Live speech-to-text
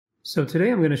So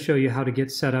today I'm going to show you how to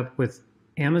get set up with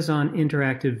Amazon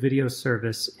Interactive Video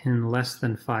Service in less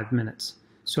than 5 minutes.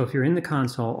 So if you're in the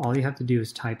console, all you have to do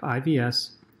is type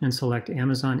IVS and select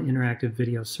Amazon Interactive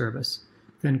Video Service.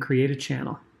 Then create a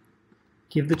channel.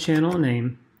 Give the channel a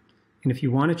name, and if you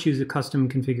want to choose a custom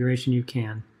configuration you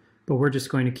can, but we're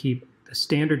just going to keep the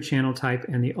standard channel type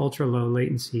and the ultra low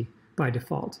latency by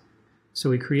default. So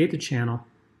we create the channel,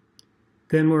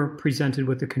 then we're presented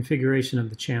with the configuration of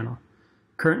the channel.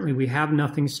 Currently we have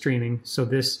nothing streaming, so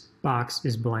this box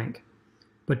is blank.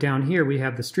 But down here we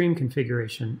have the stream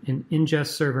configuration, an ingest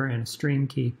server and a stream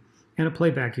key, and a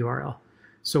playback URL.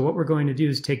 So what we're going to do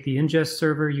is take the ingest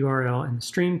server URL and the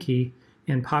stream key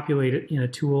and populate it in a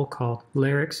tool called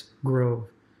Larix Grove.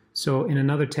 So in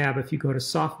another tab, if you go to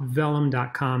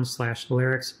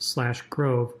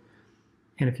softvellum.com/larix/grove,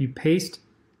 and if you paste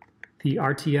the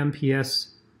rtmps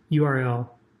URL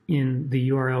in the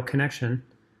URL connection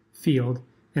field,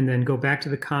 and then go back to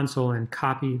the console and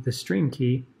copy the stream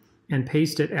key and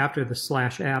paste it after the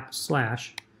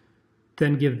 /app/,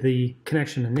 then give the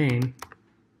connection a name.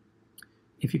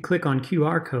 If you click on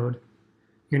QR code,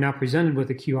 you're now presented with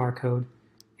a QR code,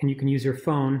 and you can use your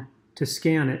phone to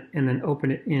scan it and then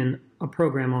open it in a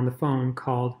program on the phone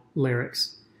called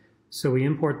Larix. So we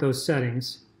import those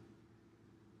settings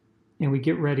and we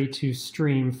get ready to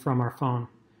stream from our phone.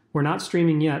 We're not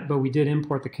streaming yet, but we did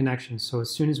import the connection. So as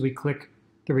soon as we click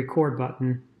the record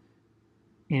button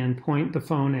and point the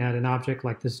phone at an object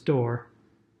like this door,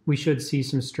 we should see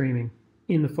some streaming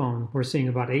in the phone. We're seeing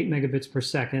about 8 megabits per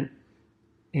second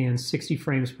and 60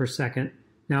 frames per second.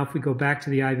 Now if we go back to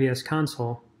the IVS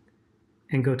console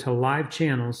and go to live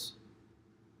channels,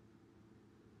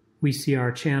 we see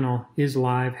our channel is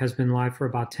live, has been live for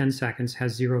about 10 seconds,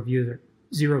 has zero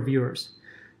viewers.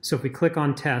 So if we click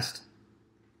on test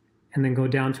and then go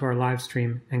down to our live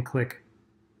stream and click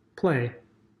play,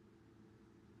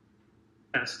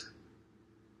 test,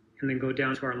 and then go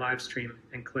down to our live stream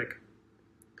and click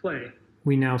play,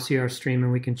 we now see our stream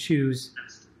and we can choose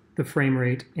the frame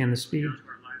rate and the speed.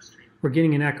 We're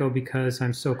getting an echo because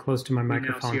I'm so close to my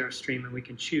microphone. We now see our stream and we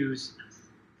can choose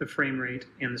the frame rate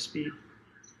and the speed.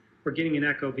 We're getting an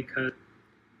echo because...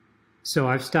 So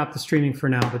I've stopped the streaming for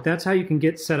now, but that's how you can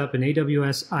get set up in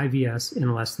AWS IVS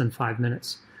in less than 5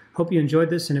 minutes. Hope you enjoyed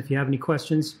this, and if you have any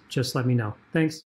questions, just let me know. Thanks.